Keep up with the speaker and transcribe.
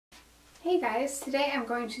Hey guys, today I'm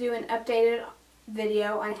going to do an updated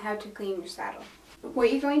video on how to clean your saddle.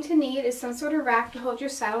 What you're going to need is some sort of rack to hold your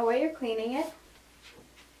saddle while you're cleaning it.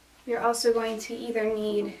 You're also going to either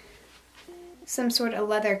need some sort of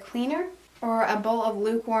leather cleaner or a bowl of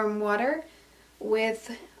lukewarm water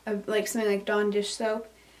with something like Dawn dish soap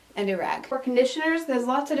and a rag. For conditioners, there's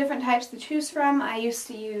lots of different types to choose from. I used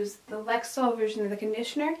to use the Lexol version of the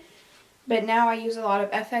conditioner, but now I use a lot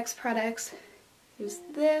of FX products. Use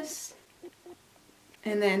this,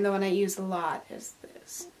 and then the one I use a lot is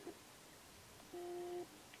this.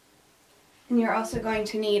 And you're also going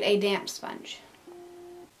to need a damp sponge.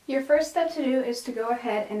 Your first step to do is to go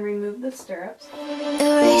ahead and remove the stirrups.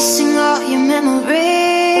 Erasing all your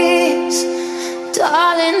memories,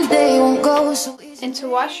 darling, they won't go so easy. And to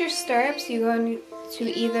wash your stirrups, you're going to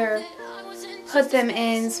either put them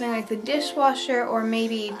in something like the dishwasher or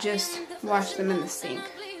maybe just wash them in the sink.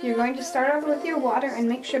 You're going to start off with your water and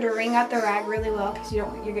make sure to wring out the rag really well because you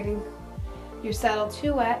don't want you're getting your saddle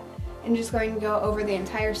too wet, and just going to go over the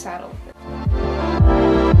entire saddle.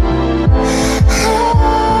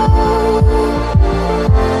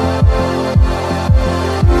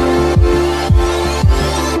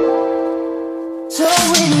 So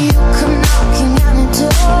when you come knocking on the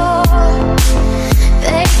door,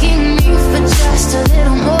 begging me for just a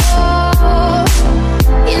little more,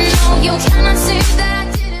 you know you cannot say that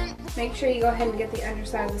I didn't. Make sure you go ahead and get the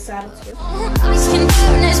underside of the saddle too. Ice can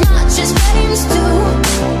burn as much as flames do.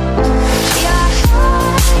 Your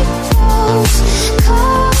heart froze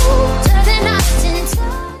colder than ice in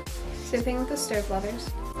time. Same thing with the stirrup leathers.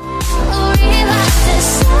 Realize the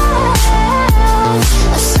sound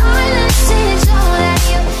of silence is all that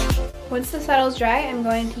you. Once the saddle's dry, I'm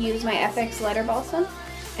going to use my FX leather balsam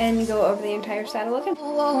and go over the entire saddle again.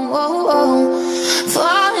 Whoa, whoa, whoa.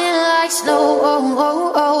 Falling like snow. Whoa,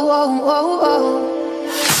 whoa, whoa, whoa, whoa.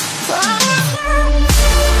 Falling.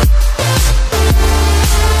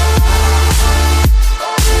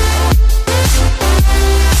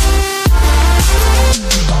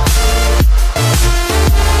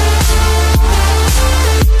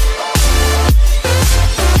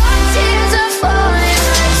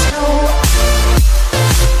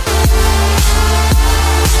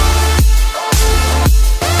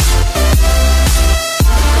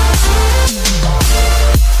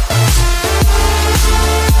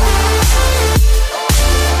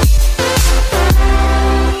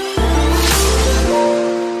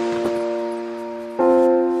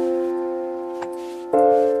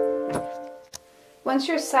 Once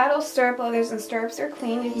your saddle, stirrup leathers, and stirrups are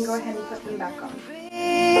clean, you can go ahead and put them back on.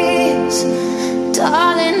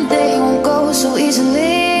 Darling, they won't go so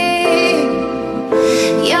easily.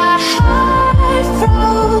 Your heart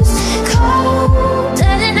froze colder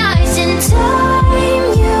than ice in time.